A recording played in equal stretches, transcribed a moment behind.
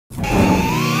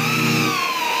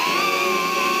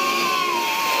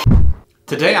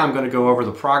Today I'm going to go over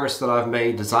the progress that I've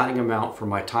made designing a mount for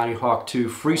my TinyHawk 2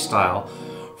 Freestyle,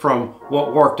 from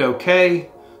what worked okay,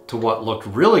 to what looked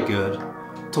really good,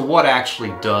 to what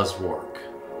actually does work.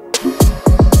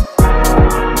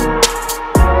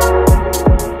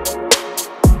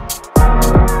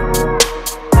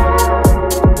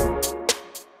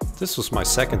 This was my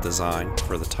second design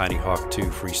for the TinyHawk 2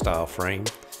 Freestyle frame.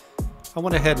 I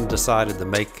went ahead and decided to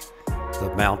make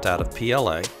the mount out of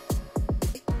PLA,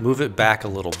 move it back a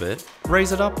little bit,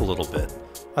 raise it up a little bit.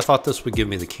 I thought this would give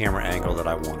me the camera angle that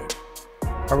I wanted.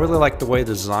 I really like the way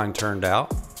the design turned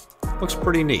out. Looks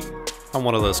pretty neat. I'm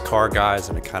one of those car guys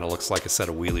and it kind of looks like a set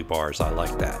of wheelie bars. I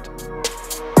like that.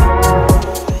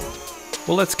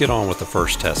 Well, let's get on with the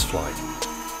first test flight.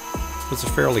 It was a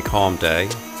fairly calm day.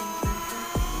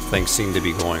 Things seem to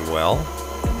be going well.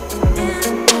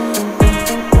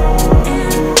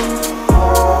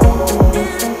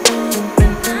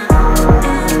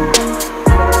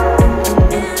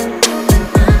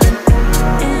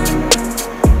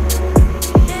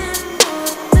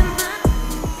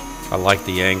 I like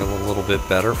the angle a little bit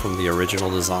better from the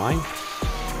original design.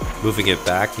 Moving it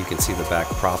back, you can see the back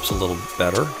props a little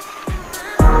better.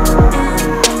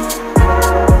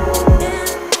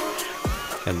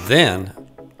 And then,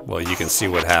 well, you can see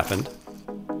what happened.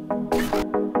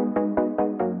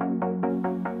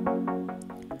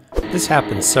 This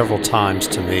happened several times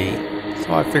to me,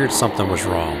 so I figured something was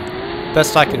wrong.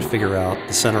 Best I can figure out,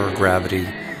 the center of gravity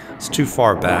is too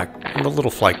far back, and the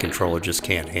little flight controller just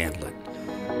can't handle it.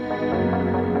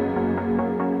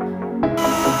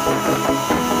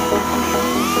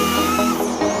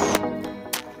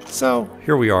 So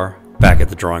here we are, back at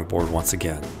the drawing board once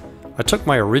again. I took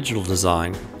my original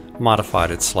design,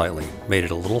 modified it slightly, made it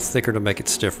a little thicker to make it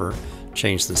stiffer,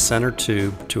 changed the center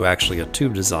tube to actually a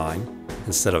tube design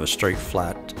instead of a straight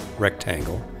flat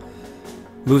rectangle,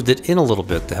 moved it in a little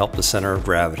bit to help the center of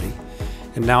gravity,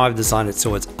 and now I've designed it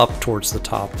so it's up towards the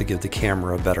top to give the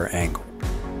camera a better angle.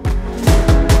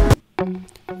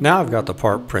 Now I've got the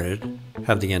part printed,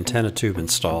 have the antenna tube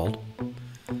installed.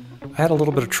 I had a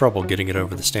little bit of trouble getting it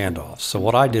over the standoff, so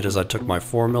what I did is I took my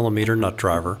 4mm nut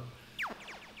driver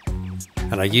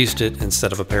and I used it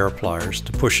instead of a pair of pliers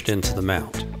to push it into the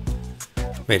mount.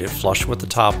 Made it flush with the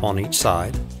top on each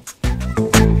side.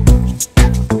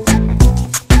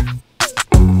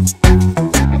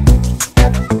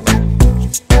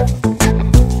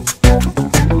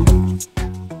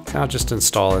 Now just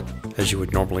install it as you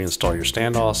would normally install your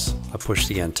standoffs. I push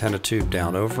the antenna tube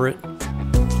down over it.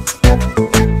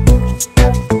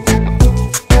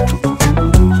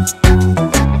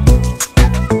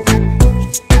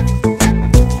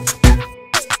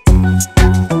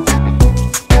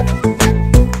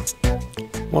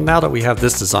 Well, now that we have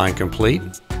this design complete,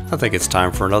 I think it's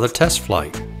time for another test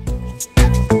flight.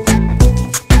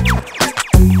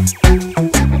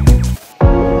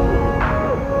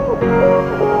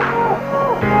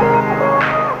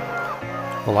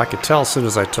 Well, I could tell as soon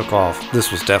as I took off,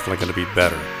 this was definitely going to be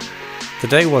better.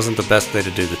 Today wasn't the best day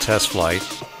to do the test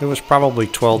flight. There was probably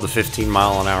 12 to 15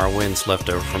 mile-an-hour winds left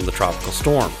over from the tropical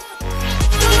storm.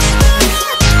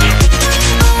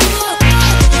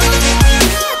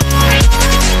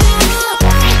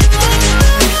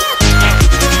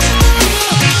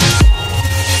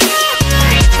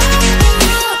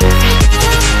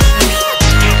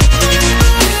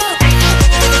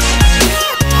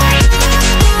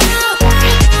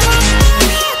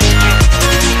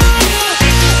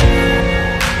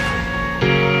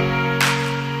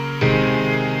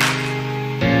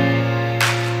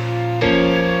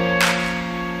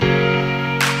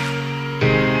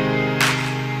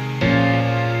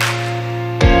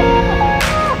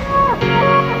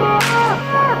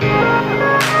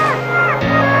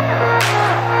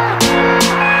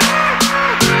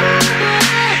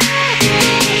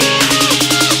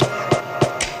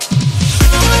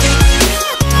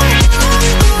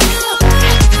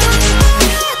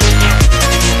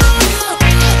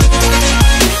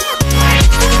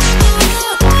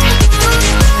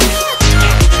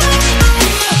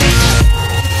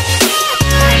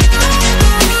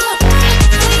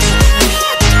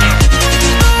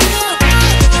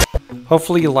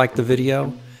 Hopefully you liked the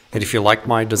video, and if you like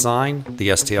my design, the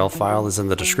STL file is in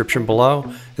the description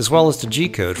below, as well as the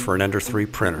G-code for an Ender 3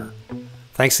 printer.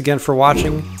 Thanks again for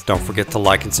watching. Don't forget to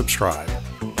like and subscribe.